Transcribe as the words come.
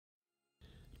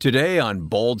Today on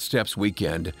Bold Steps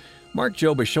Weekend, Mark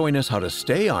Jobe is showing us how to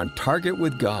stay on target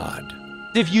with God.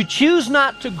 If you choose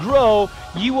not to grow,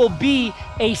 you will be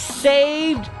a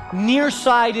saved,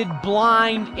 nearsighted,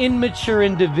 blind, immature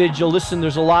individual. Listen,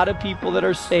 there's a lot of people that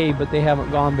are saved, but they haven't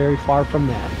gone very far from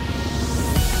that.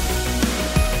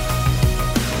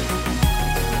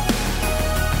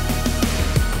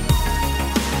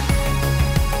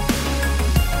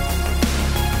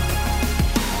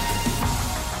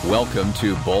 Welcome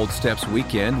to Bold Steps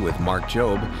Weekend with Mark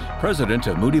Jobe, president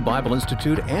of Moody Bible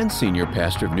Institute and senior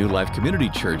pastor of New Life Community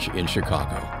Church in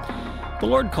Chicago. The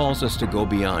Lord calls us to go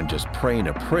beyond just praying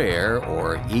a prayer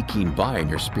or eking by in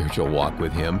your spiritual walk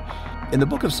with Him. In the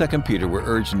book of 2 Peter, we're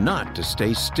urged not to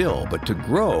stay still, but to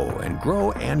grow and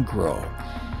grow and grow.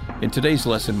 In today's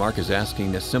lesson, Mark is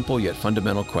asking a simple yet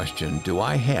fundamental question: do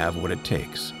I have what it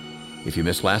takes? If you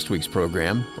missed last week's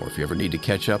program, or if you ever need to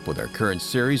catch up with our current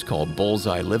series called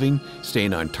Bullseye Living,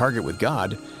 Staying on Target with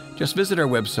God, just visit our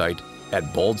website at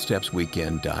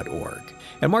boldstepsweekend.org.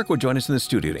 And Mark will join us in the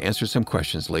studio to answer some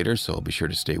questions later, so be sure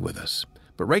to stay with us.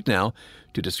 But right now,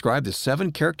 to describe the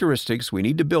 7 characteristics we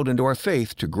need to build into our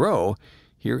faith to grow,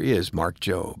 here is Mark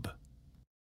Jobe.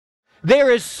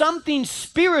 There is something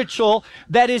spiritual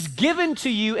that is given to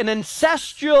you, an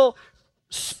ancestral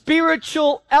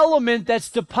spiritual element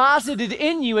that's deposited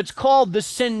in you. It's called the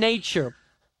sin nature.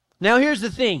 Now here's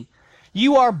the thing.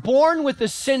 You are born with a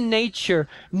sin nature.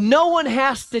 No one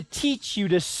has to teach you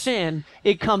to sin.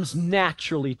 It comes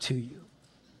naturally to you.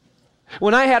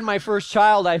 When I had my first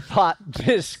child, I thought,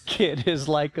 this kid is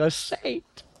like a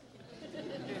saint.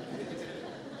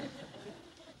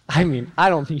 I mean, I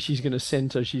don't think she's going to sin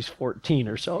till she's 14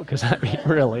 or so, because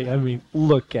really,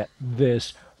 look at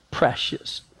this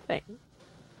precious thing.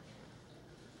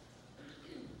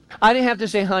 I didn't have to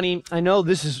say, honey, I know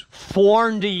this is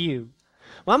foreign to you.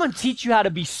 Well, I'm going to teach you how to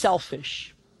be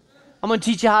selfish. I'm going to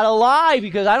teach you how to lie,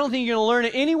 because I don't think you're going to learn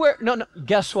it anywhere. No,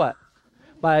 guess what?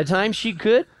 By the time she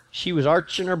could, she was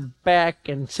arching her back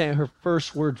and saying her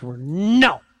first words were,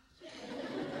 no.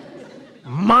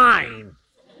 Mine.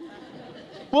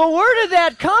 Well, where did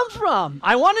that come from?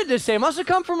 I wanted to say it must have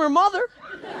come from her mother.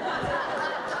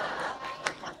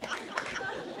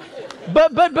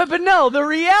 But no, the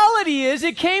reality is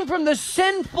it came from the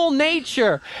sinful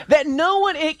nature that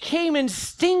it came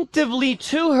instinctively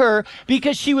to her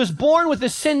because she was born with a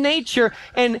sin nature,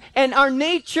 and our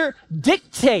nature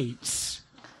dictates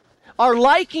our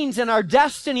likings and our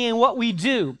destiny and what we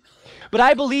do. But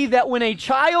I believe that when a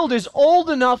child is old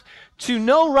enough to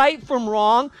know right from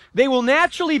wrong, they will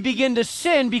naturally begin to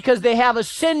sin because they have a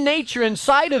sin nature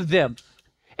inside of them.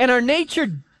 And our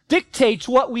nature dictates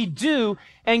what we do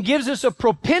and gives us a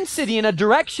propensity and a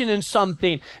direction in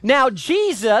something. Now,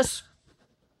 Jesus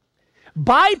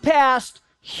bypassed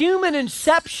human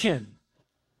inception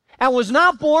and was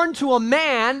not born to a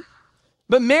man,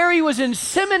 but Mary was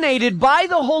inseminated by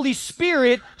the Holy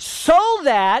Spirit so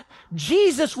that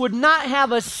Jesus would not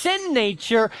have a sin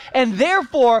nature, and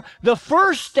therefore the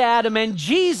first Adam and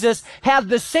Jesus have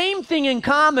the same thing in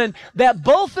common, that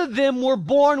both of them were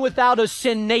born without a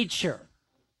sin nature.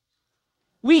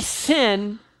 We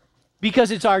sin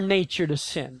because it's our nature to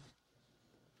sin.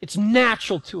 It's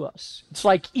natural to us. It's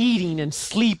like eating and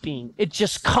sleeping. It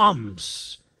just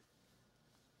comes.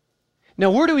 Now,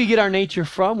 where do we get our nature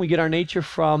from? We get our nature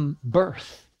from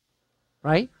birth,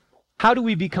 right? How do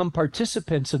we become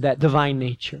participants of that divine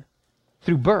nature?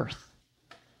 Through birth.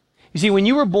 You see, when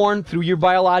you were born through your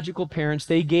biological parents,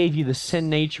 they gave you the sin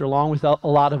nature along with a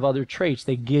lot of other traits.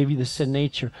 They gave you the sin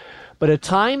nature. But a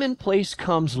time and place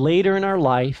comes later in our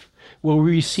life where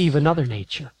we receive another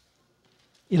nature.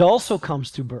 It also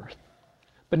comes through birth.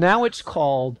 But now it's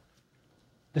called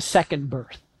the second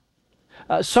birth.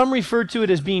 Some refer to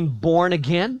it as being born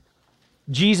again.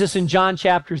 Jesus in John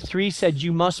chapter 3 said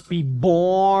you must be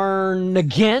born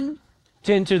again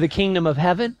to enter the kingdom of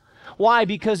heaven. Why?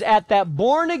 Because at that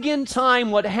born again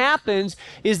time, what happens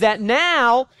is that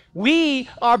now we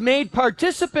are made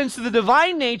participants of the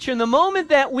divine nature. And the moment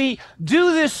that we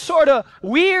do this sort of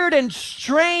weird and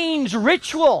strange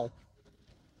ritual,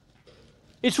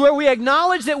 it's where we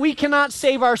acknowledge that we cannot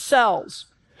save ourselves.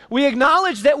 We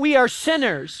acknowledge that we are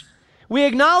sinners. We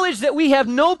acknowledge that we have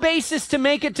no basis to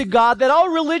make it to God, that all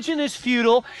religion is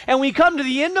futile, and we come to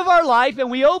the end of our life and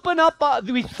we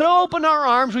we throw open our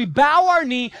arms, we bow our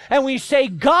knee, and we say,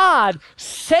 God,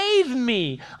 save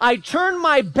me. I turn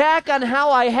my back on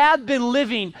how I have been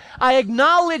living. I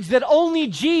acknowledge that only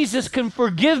Jesus can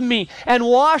forgive me and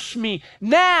wash me.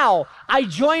 Now I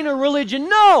join a religion.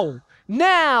 No,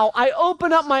 now I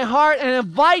open up my heart and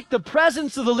invite the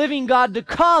presence of the living God to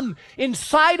come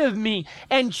inside of me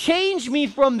and change me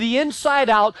from the inside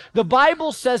out. The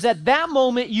Bible says at that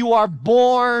moment you are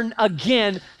born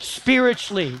again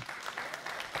spiritually.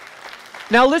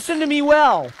 Now listen to me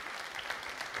well.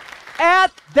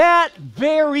 At that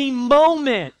very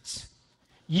moment,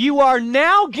 you are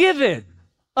now given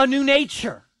a new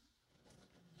nature.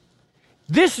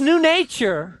 This new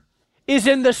nature is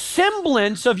in the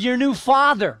semblance of your new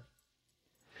father.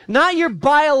 Not your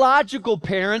biological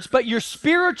parents, but your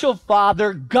spiritual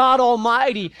father, God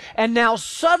Almighty. And now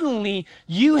suddenly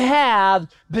you have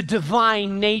the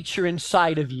divine nature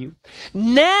inside of you.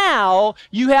 Now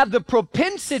you have the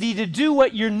propensity to do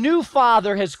what your new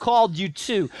father has called you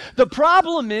to. The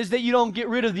problem is that you don't get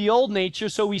rid of the old nature,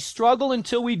 so we struggle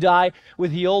until we die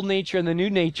with the old nature and the new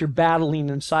nature battling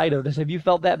inside of us. Have you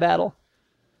felt that battle?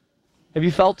 Have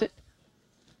you felt it?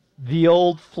 The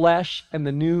old flesh and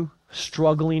the new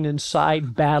struggling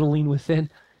inside, battling within.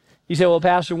 You say, well,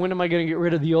 Pastor, when am I going to get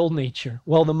rid of the old nature?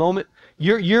 Well, the moment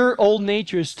your old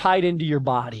nature is tied into your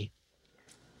body.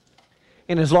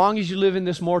 And as long as you live in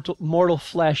this mortal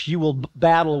flesh, you will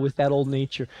battle with that old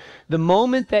nature. The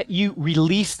moment that you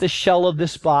release the shell of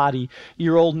this body,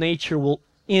 your old nature will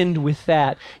end with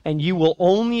that, and you will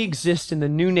only exist in the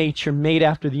new nature made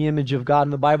after the image of God,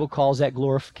 and the Bible calls that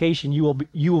glorification. You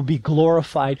will be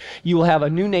glorified. You will have a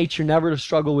new nature, never to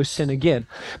struggle with sin again.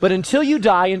 But until you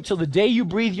die, until the day you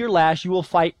breathe your last, you will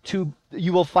fight the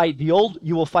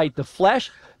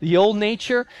flesh, the old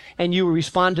nature, and you will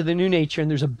respond to the new nature. And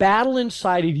there's a battle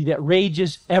inside of you that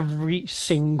rages every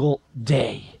single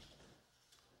day.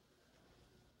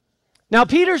 Now,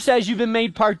 Peter says you've been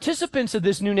made participants of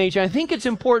this new nature. I think it's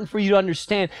important for you to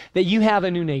understand that you have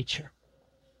a new nature.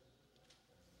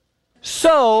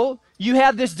 So, you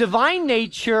have this divine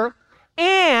nature,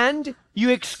 and you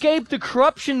escape the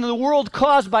corruption of the world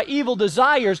caused by evil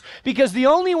desires, because the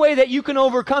only way that you can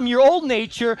overcome your old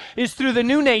nature is through the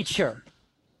new nature.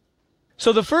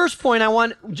 So the first point I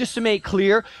want just to make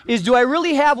clear is, do I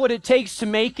really have what it takes to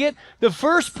make it? The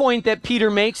first point that Peter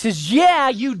makes is, yeah,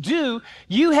 you do.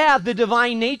 You have the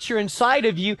divine nature inside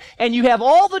of you, and you have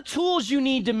all the tools you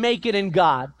need to make it in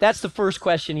God. That's the first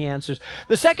question he answers.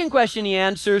 The second question he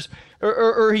answers,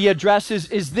 or he addresses,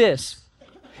 is this,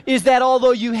 is that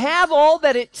although you have all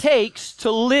that it takes to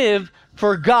live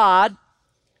for God,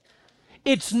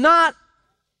 it's not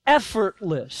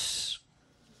effortless.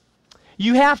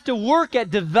 You have to work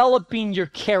at developing your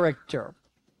character.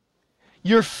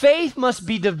 Your faith must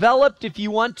be developed if you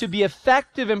want to be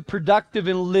effective and productive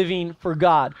in living for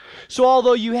God. So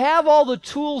although you have all the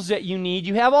tools that you need,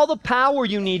 you have all the power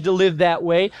you need to live that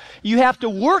way, you have to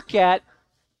work at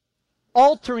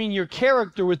altering your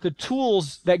character with the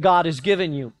tools that God has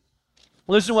given you.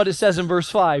 Listen to what it says in verse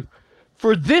 5.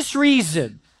 For this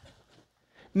reason,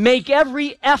 make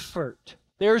every effort.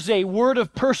 There's a word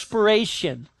of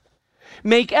perspiration.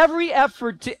 Make every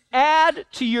effort to add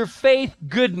to your faith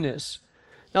goodness.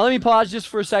 Now let me pause just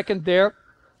for a second there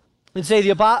and say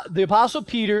the Apostle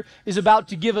Peter is about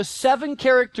to give us 7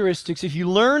 characteristics. If you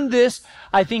learn this,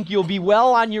 I think you'll be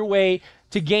well on your way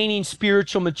to gaining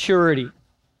spiritual maturity.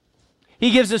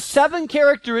 He gives us 7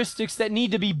 characteristics that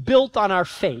need to be built on our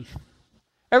faith.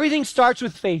 Everything starts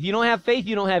with faith. You don't have faith,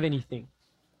 you don't have anything.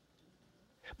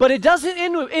 But it doesn't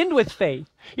end with faith.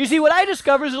 You see, what I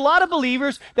discover is a lot of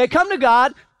believers that come to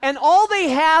God, and all they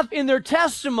have in their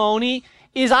testimony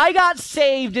is, I got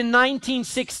saved in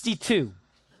 1962.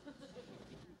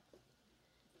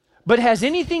 But has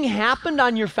anything happened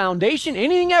on your foundation?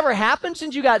 Anything ever happened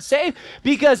since you got saved?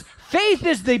 Because faith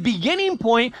is the beginning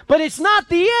point, but it's not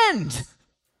the end.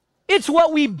 It's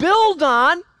what we build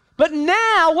on. But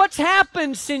now, what's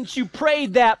happened since you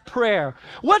prayed that prayer?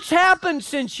 What's happened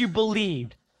since you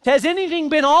believed? Has anything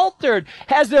been altered?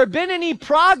 Has there been any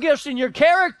progress in your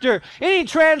character? Any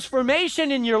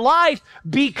transformation in your life?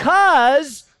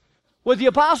 Because what the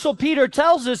Apostle Peter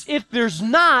tells us, if there's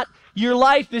not, your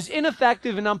life is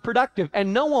ineffective and unproductive.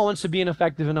 And no one wants to be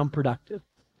ineffective and unproductive.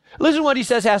 Listen to what he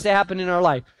says has to happen in our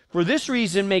life. For this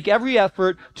reason, make every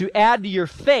effort to add to your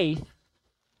faith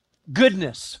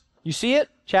goodness. You see it?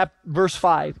 Verse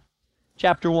 5,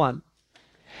 chapter 1.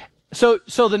 So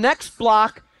the next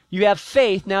block, you have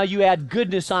faith, now you add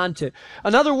goodness onto it.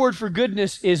 Another word for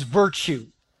goodness is virtue.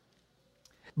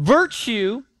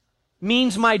 Virtue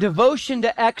means my devotion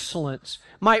to excellence,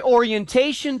 my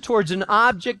orientation towards an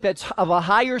object that's of a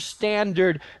higher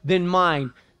standard than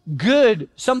mine. Good,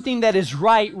 something that is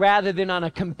right rather than on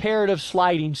a comparative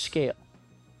sliding scale.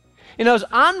 You know,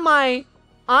 on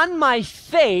my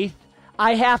faith,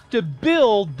 I have to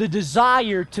build the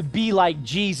desire to be like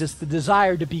Jesus, the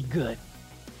desire to be good,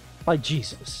 like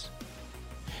Jesus.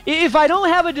 If I don't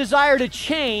have a desire to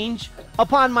change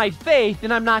upon my faith,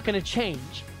 then I'm not going to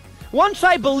change. Once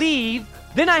I believe,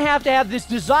 then I have to have this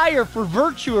desire for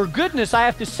virtue or goodness. I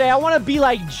have to say, I want to be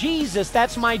like Jesus.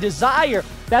 That's my desire.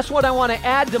 That's what I want to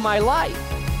add to my life.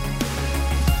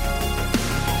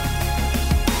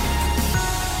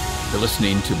 You're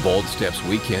listening to Bold Steps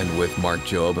Weekend with Mark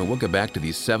Jobe, and we'll get back to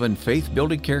these 7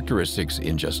 faith-building characteristics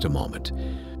in just a moment.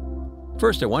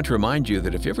 First, I want to remind you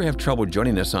that if you ever have trouble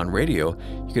joining us on radio,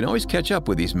 you can always catch up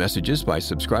with these messages by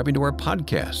subscribing to our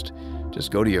podcast.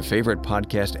 Just go to your favorite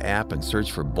podcast app and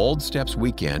search for Bold Steps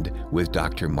Weekend with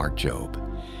Dr. Mark Jobe.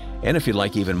 And if you'd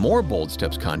like even more Bold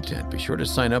Steps content, be sure to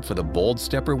sign up for the Bold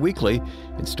Stepper Weekly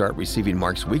and start receiving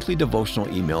Mark's weekly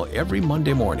devotional email every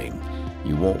Monday morning.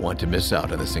 You won't want to miss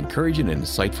out on this encouraging and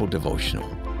insightful devotional.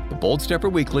 The Bold Stepper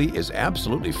Weekly is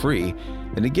absolutely free,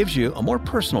 and it gives you a more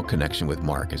personal connection with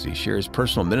Mark as he shares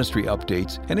personal ministry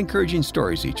updates and encouraging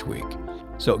stories each week.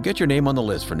 So get your name on the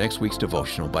list for next week's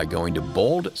devotional by going to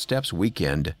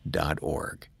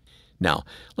boldstepsweekend.org. Now,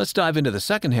 let's dive into the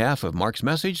second half of Mark's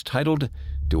message titled,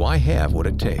 Do I Have What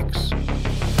It Takes?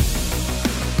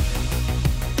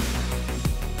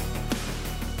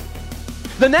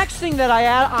 The next thing that I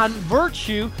add on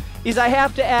virtue is I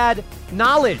have to add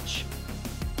knowledge.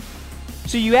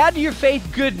 So you add to your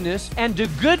faith goodness, and to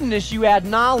goodness you add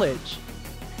knowledge.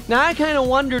 Now I kind of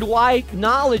wondered why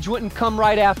knowledge wouldn't come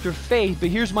right after faith, but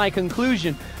here's my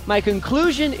conclusion. My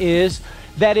conclusion is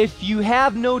that if you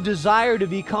have no desire to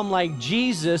become like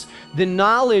Jesus, then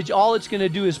knowledge, all it's going to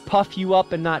do is puff you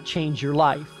up and not change your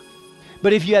life.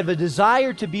 But if you have a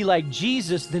desire to be like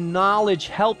Jesus, then knowledge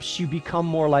helps you become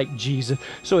more like Jesus.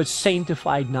 So it's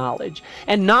sanctified knowledge.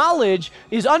 And knowledge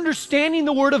is understanding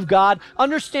the Word of God,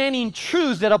 understanding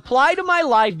truths that apply to my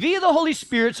life via the Holy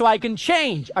Spirit so I can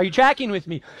change. Are you tracking with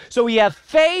me? So we have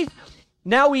faith,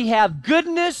 now we have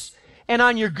goodness, and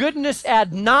on your goodness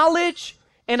add knowledge,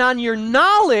 and on your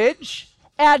knowledge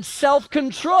add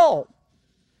self-control.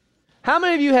 How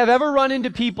many of you have ever run into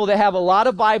people that have a lot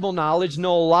of Bible knowledge,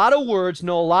 know a lot of words,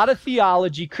 know a lot of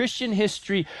theology, Christian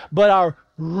history, but are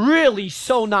really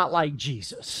so not like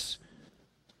Jesus?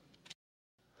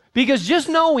 Because just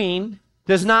knowing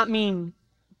does not mean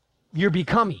you're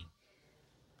becoming.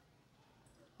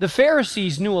 The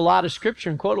Pharisees knew a lot of Scripture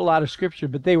and quote a lot of Scripture,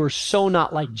 but they were so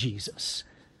not like Jesus.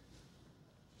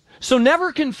 So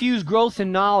never confuse growth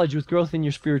in knowledge with growth in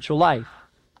your spiritual life.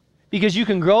 Because you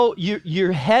can grow,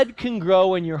 your head can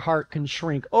grow and your heart can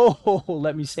shrink. Oh,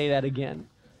 let me say that again.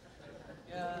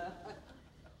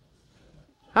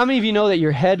 How many of you know that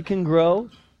your head can grow,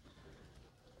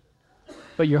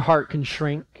 but your heart can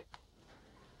shrink?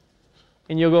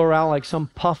 And you'll go around like some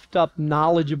puffed up,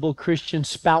 knowledgeable Christian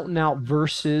spouting out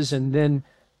verses and then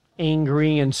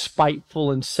angry and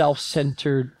spiteful and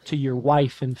self-centered to your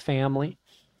wife and family.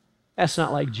 That's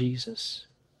not like Jesus.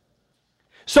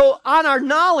 So on our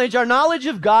knowledge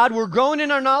of God, we're growing in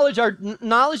our knowledge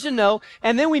to know,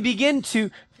 and then we begin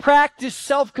to practice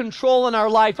self-control in our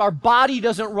life. Our body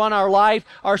doesn't run our life.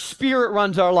 Our spirit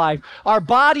runs our life. Our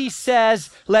body says,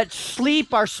 let's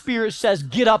sleep. Our spirit says,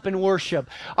 get up and worship.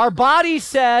 Our body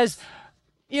says,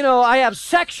 I have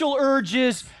sexual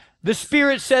urges. The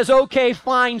spirit says, okay,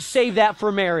 fine, save that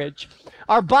for marriage.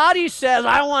 Our body says,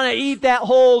 I want to eat that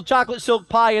whole chocolate silk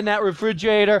pie in that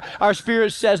refrigerator. Our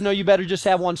spirit says, no, you better just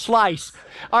have one slice.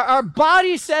 Our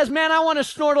body says, man, I want to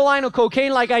snort a line of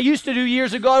cocaine like I used to do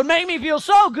years ago. It made me feel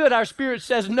so good. Our spirit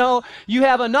says, no, you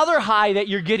have another high that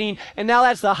you're getting, and now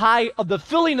that's the high of the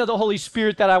filling of the Holy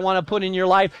Spirit that I want to put in your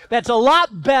life. That's a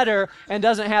lot better and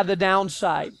doesn't have the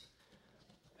downside.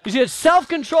 You see, it's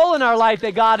self-control in our life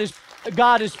that God is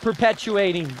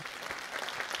perpetuating.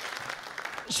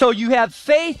 So you have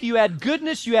faith, you had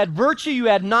goodness, you had virtue, you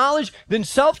had knowledge, then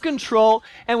self-control.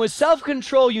 And with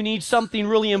self-control, you need something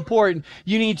really important.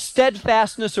 You need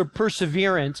steadfastness or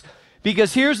perseverance.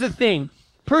 Because here's the thing.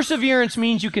 Perseverance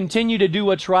means you continue to do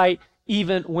what's right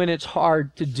even when it's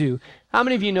hard to do. How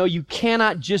many of you know you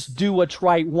cannot just do what's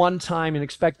right one time and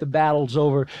expect the battle's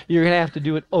over? You're going to have to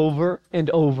do it over and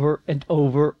over and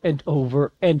over and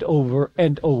over and over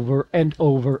and over and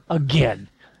over again.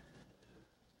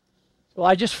 Well,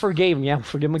 I just forgave him. Yeah,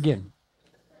 forgive him again.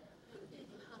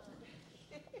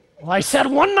 Well, I said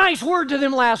one nice word to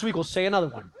them last week. We'll say another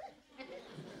one.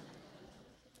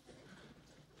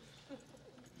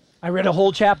 I read a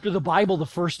whole chapter of the Bible the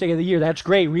first day of the year. That's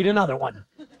great. Read another one.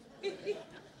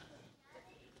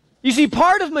 You see,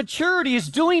 part of maturity is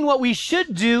doing what we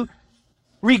should do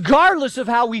regardless of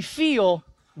how we feel.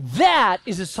 That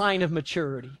is a sign of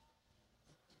maturity.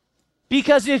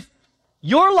 Because if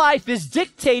your life is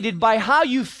dictated by how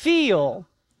you feel,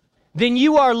 then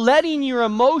you are letting your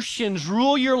emotions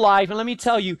rule your life. And let me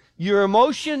tell you, your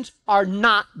emotions are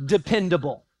not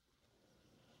dependable.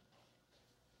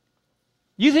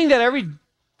 You think that every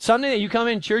Sunday that you come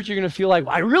in church, you're going to feel like,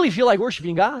 well, I really feel like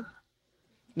worshiping God.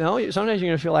 No, sometimes you're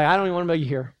going to feel like, I don't even want to be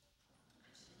here.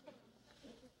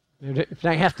 If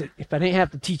I didn't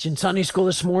have to teach in Sunday school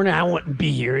this morning, I wouldn't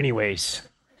be here anyways.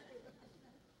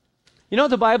 You know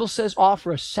what the Bible says?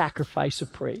 Offer a sacrifice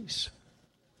of praise.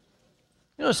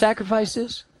 You know what a sacrifice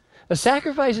is? A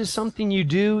sacrifice is something you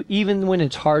do even when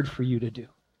it's hard for you to do.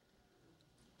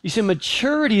 You see,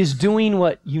 maturity is doing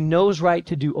what you know is right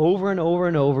to do over and over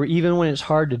and over, even when it's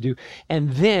hard to do.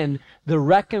 And then the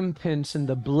recompense and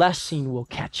the blessing will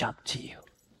catch up to you.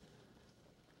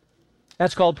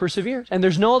 That's called perseverance. And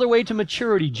there's no other way to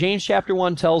maturity. James chapter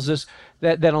 1 tells us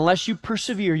that unless you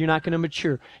persevere, you're not going to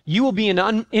mature. You will be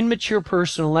an immature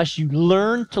person unless you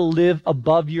learn to live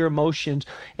above your emotions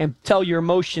and tell your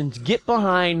emotions, get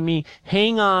behind me,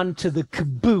 hang on to the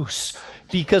caboose,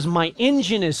 because my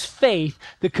engine is faith,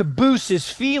 the caboose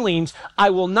is feelings. I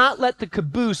will not let the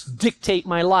caboose dictate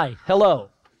my life. Hello.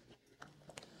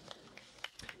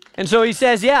 And so he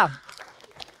says,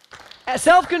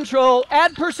 self-control,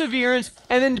 add perseverance,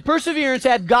 and then perseverance,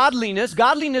 add godliness.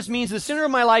 Godliness means the center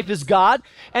of my life is God.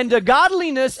 And to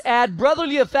godliness, add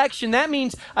brotherly affection. That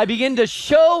means I begin to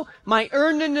show my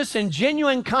earnestness and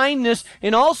genuine kindness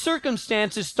in all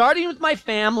circumstances, starting with my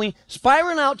family,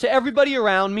 spiraling out to everybody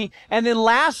around me. And then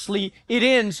lastly, it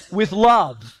ends with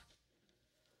love.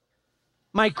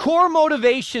 My core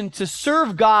motivation to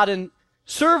serve God and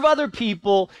serve other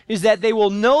people is that they will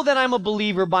know that I'm a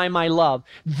believer by my love.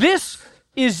 This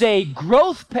is a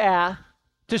growth path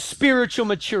to spiritual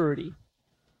maturity.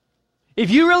 If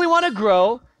you really want to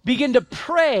grow, begin to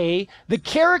pray the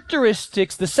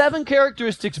characteristics, the 7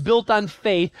 characteristics built on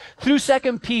faith through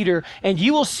 2 Peter, and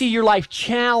you will see your life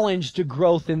challenged to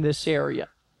growth in this area.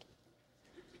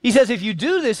 He says if you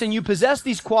do this and you possess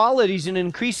these qualities in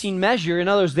increasing measure, in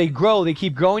other words, they grow, they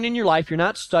keep growing in your life, you're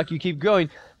not stuck, you keep growing,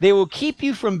 they will keep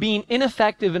you from being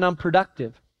ineffective and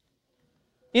unproductive.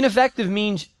 Ineffective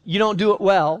means you don't do it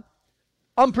well.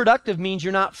 Unproductive means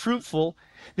you're not fruitful.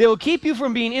 They will keep you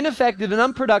from being ineffective and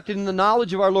unproductive in the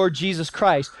knowledge of our Lord Jesus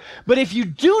Christ. But if you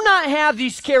do not have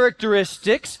these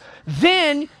characteristics,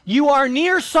 then you are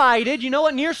nearsighted. You know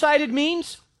what nearsighted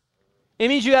means? It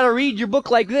means you got to read your book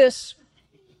like this.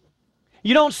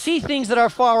 You don't see things that are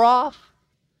far off.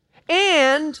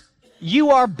 And you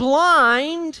are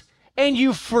blind, and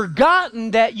you've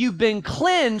forgotten that you've been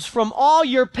cleansed from all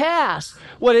your past.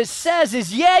 What it says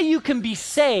is, you can be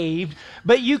saved,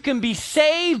 but you can be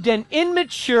saved and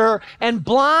immature and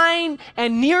blind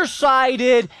and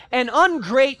nearsighted and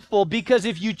ungrateful, because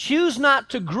if you choose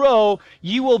not to grow,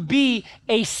 you will be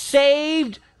a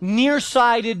saved,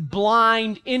 nearsighted,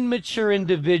 blind, immature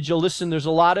individual. Listen, there's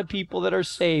a lot of people that are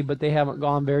saved, but they haven't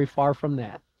gone very far from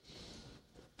that.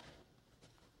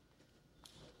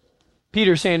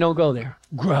 Peter's saying, don't go there.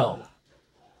 Grow,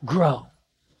 grow,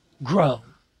 grow.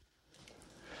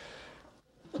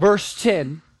 Verse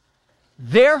 10,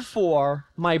 therefore,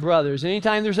 my brothers.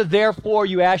 Anytime there's a therefore,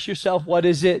 you ask yourself, what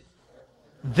is it?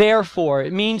 Therefore.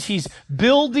 It means he's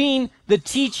building the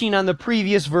teaching on the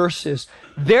previous verses.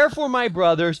 Therefore, my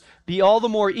brothers, be all the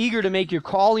more eager to make your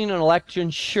calling and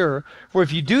election sure. For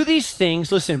if you do these things,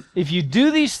 listen, if you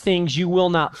do these things, you will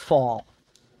not fall.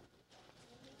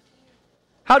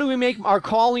 How do we make our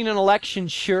calling and election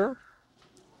sure?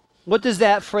 What does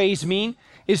that phrase mean?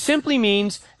 It simply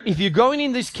means if you're growing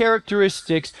in these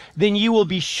characteristics, then you will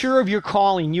be sure of your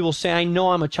calling. You will say, I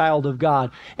know I'm a child of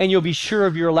God. And you'll be sure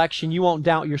of your election. You won't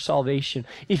doubt your salvation.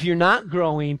 If you're not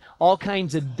growing, all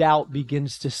kinds of doubt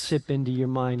begins to sip into your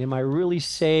mind. Am I really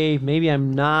saved? Maybe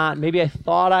I'm not. Maybe I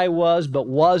thought I was, but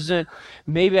wasn't.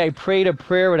 Maybe I prayed a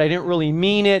prayer, but I didn't really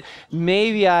mean it.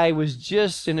 Maybe I was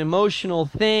just an emotional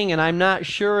thing, and I'm not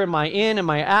sure. Am I in?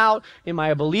 Am I out? Am I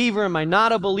a believer? Am I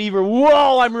not a believer?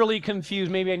 Whoa, I'm really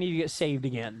confused. Maybe I need to get saved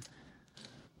again.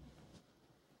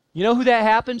 You know who that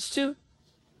happens to?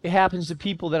 It happens to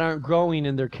people that aren't growing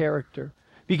in their character.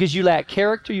 Because you lack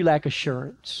character, you lack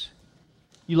assurance.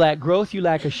 You lack growth, you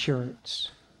lack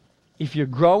assurance. If you're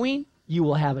growing, you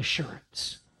will have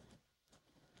assurance.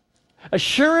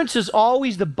 Assurance is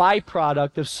always the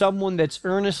byproduct of someone that's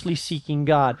earnestly seeking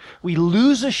God. We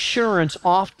lose assurance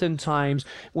oftentimes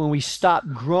when we stop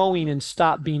growing and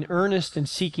stop being earnest and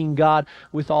seeking God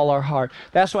with all our heart.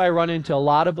 That's why I run into a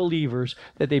lot of believers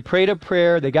that they prayed a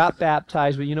prayer, they got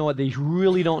baptized, but you know what? They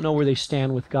really don't know where they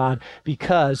stand with God,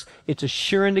 because it's a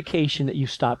sure indication that you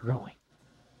stopped growing.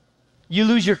 You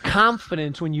lose your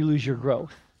confidence when you lose your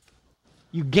growth.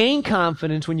 You gain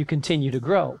confidence when you continue to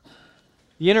grow.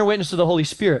 The inner witness of the Holy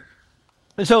Spirit.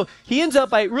 And so he ends up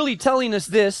by really telling us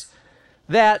this,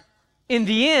 that in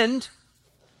the end,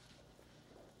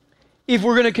 if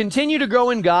we're going to continue to grow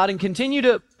in God and continue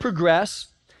to progress,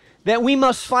 that we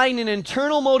must find an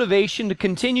internal motivation to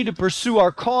continue to pursue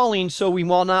our calling so we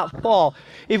will not fall.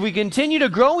 If we continue to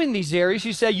grow in these areas,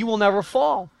 he said, you will never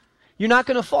fall. You're not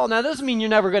going to fall. Now, that doesn't mean you're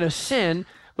never going to sin,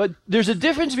 but there's a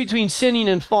difference between sinning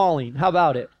and falling. How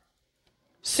about it?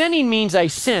 Sinning means I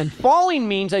sin. Falling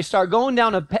means I start going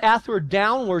down a pathward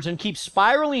downwards and keep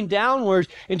spiraling downwards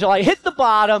until I hit the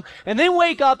bottom and then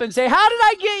wake up and say, how did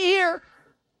I get here?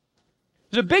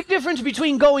 There's a big difference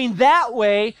between going that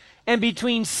way and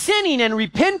between sinning and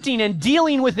repenting and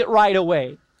dealing with it right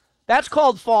away. That's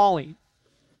called falling.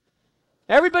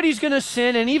 Everybody's going to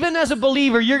sin, and even as a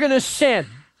believer, you're going to sin.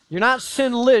 You're not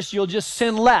sinless, you'll just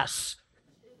sin less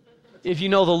if you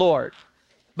know the Lord.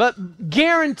 But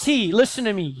guarantee, listen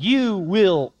to me, you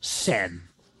will sin.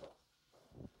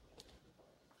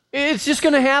 It's just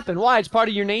going to happen. Why? It's part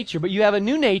of your nature. But you have a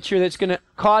new nature that's going to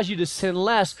cause you to sin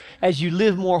less as you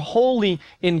live more holy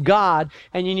in God.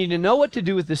 And you need to know what to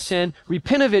do with the sin,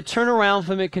 repent of it, turn around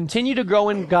from it, continue to grow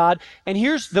in God. And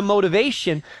here's the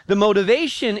motivation. The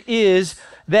motivation is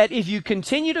that if you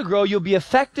continue to grow, you'll be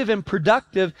effective and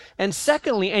productive. And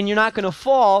secondly, and you're not going to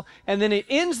fall. And then it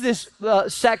ends this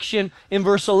section in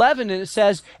verse 11, and it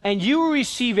says, and you will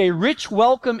receive a rich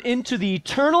welcome into the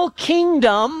eternal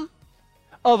kingdom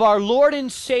of our Lord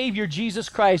and Savior, Jesus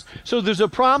Christ. So there's a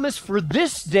promise for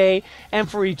this day and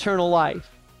for eternal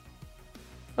life.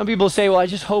 Some people say, well, I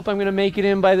just hope I'm going to make it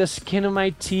in by the skin of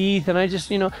my teeth. And I just,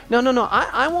 no.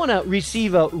 I want to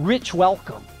receive a rich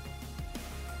welcome.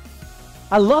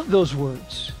 I love those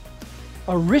words.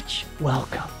 A rich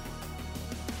welcome.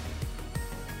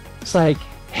 It's like,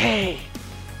 hey,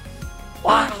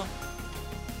 wow,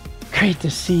 great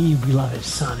to see you, beloved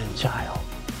son and child.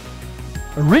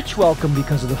 A rich welcome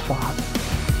because of the Father.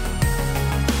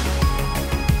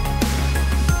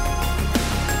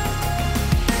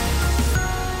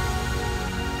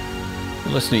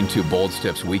 You're listening to Bold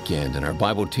Steps Weekend and our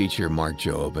Bible teacher, Mark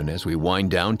Jobe. And as we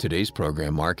wind down today's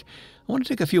program, Mark, I want to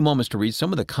take a few moments to read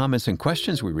some of the comments and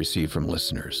questions we received from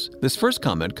listeners. This first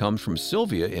comment comes from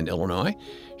Sylvia in Illinois.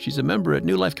 She's a member at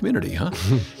New Life Community, huh?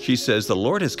 She says, the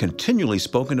Lord has continually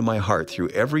spoken to my heart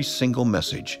through every single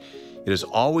message. It has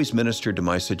always ministered to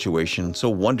my situation so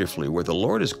wonderfully, where the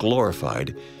Lord is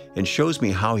glorified and shows me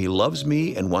how he loves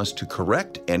me and wants to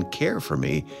correct and care for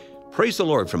me. Praise the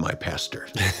Lord for my pastor.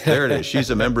 There it is. She's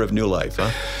a member of New Life,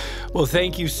 huh? Well,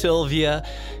 thank you, Sylvia.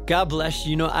 God bless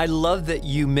you. I love that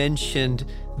you mentioned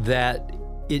that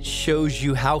it shows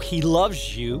you how he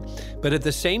loves you, but at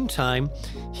the same time,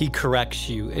 he corrects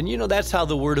you. And that's how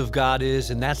the Word of God is,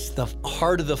 and that's the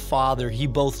heart of the Father. He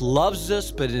both loves us,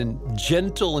 but in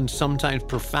gentle and sometimes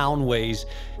profound ways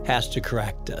has to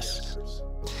correct us.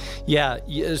 Yeah,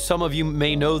 some of you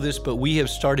may know this, but we have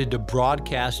started to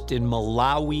broadcast in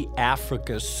Malawi,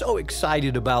 Africa. So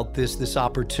excited about this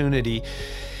opportunity.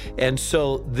 And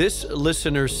so this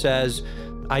listener says,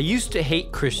 I used to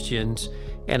hate Christians,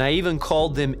 and I even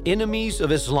called them enemies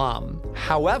of Islam.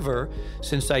 However,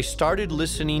 since I started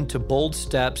listening to Bold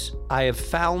Steps, I have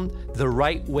found the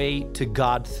right way to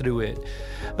God through it.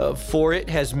 For it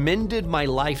has mended my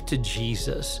life to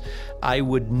Jesus. I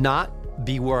would not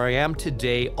be where I am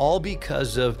today, all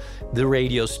because of the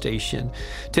radio station.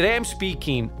 Today I'm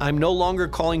speaking. I'm no longer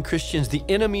calling Christians the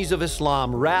enemies of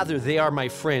Islam. Rather, they are my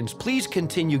friends. Please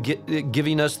continue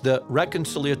giving us the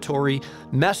reconciliatory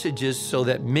messages so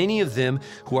that many of them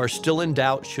who are still in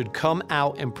doubt should come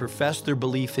out and profess their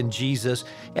belief in Jesus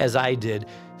as I did.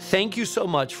 Thank you so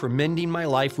much for mending my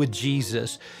life with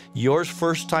Jesus. Yours,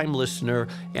 first-time listener,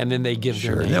 and then they give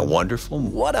their name. Isn't that wonderful?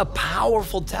 What a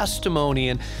powerful testimony.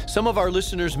 And some of our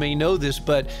listeners may know this,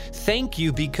 but thank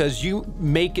you because you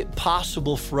make it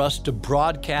possible for us to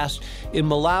broadcast. In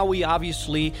Malawi,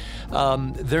 obviously,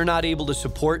 they're not able to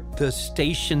support the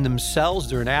station themselves.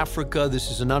 They're in Africa. This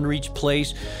is an unreached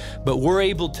place. But we're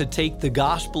able to take the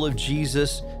gospel of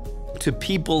Jesus to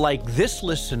people like this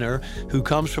listener who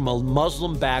comes from a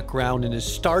Muslim background and is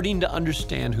starting to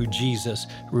understand who Jesus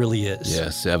really is.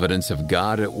 Yes, evidence of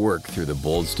God at work through the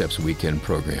Bold Steps Weekend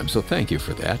program. So thank you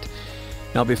for that.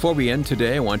 Now, before we end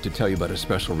today, I want to tell you about a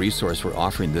special resource we're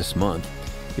offering this month.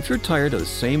 If you're tired of the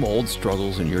same old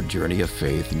struggles in your journey of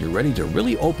faith and you're ready to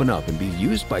really open up and be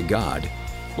used by God,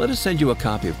 let us send you a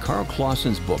copy of Carl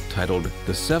Clausen's book titled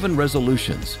The 7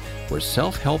 Resolutions, Where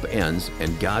Self-Help Ends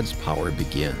and God's Power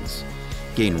Begins.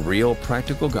 gain real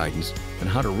practical guidance on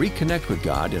how to reconnect with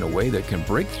God in a way that can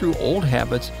break through old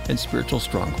habits and spiritual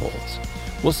strongholds.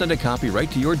 We'll send a copy right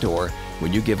to your door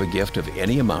when you give a gift of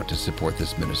any amount to support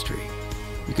this ministry.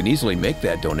 You can easily make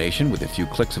that donation with a few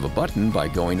clicks of a button by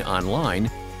going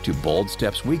online to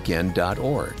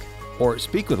boldstepsweekend.org or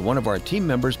speak with one of our team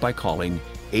members by calling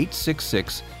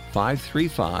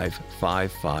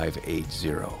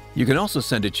 866-535-5580. You can also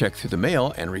send a check through the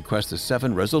mail and request the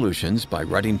 7 resolutions by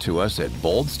writing to us at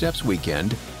Bold Steps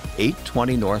Weekend,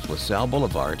 820 North LaSalle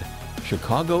Boulevard,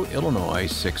 Chicago, Illinois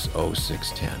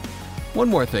 60610. One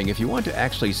more thing, if you want to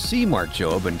actually see Mark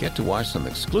Jobe and get to watch some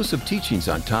exclusive teachings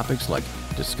on topics like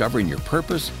discovering your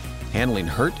purpose, handling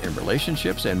hurt in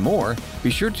relationships, and more, be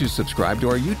sure to subscribe to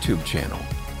our YouTube channel.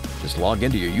 Just log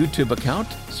into your YouTube account,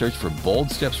 search for Bold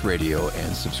Steps Radio,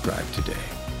 and subscribe today.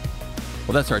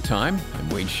 Well, that's our time. I'm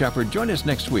Wayne Shepherd. Join us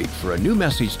next week for a new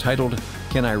message titled,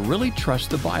 Can I Really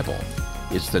Trust the Bible?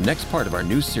 It's the next part of our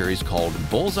new series called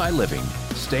Bullseye Living,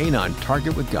 Staying on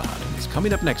Target with God. And it's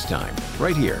coming up next time,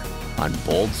 right here on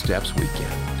Bold Steps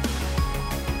Weekend.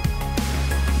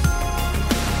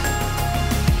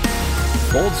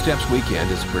 Bold Steps Weekend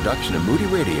is a production of Moody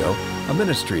Radio, a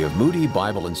ministry of Moody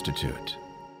Bible Institute.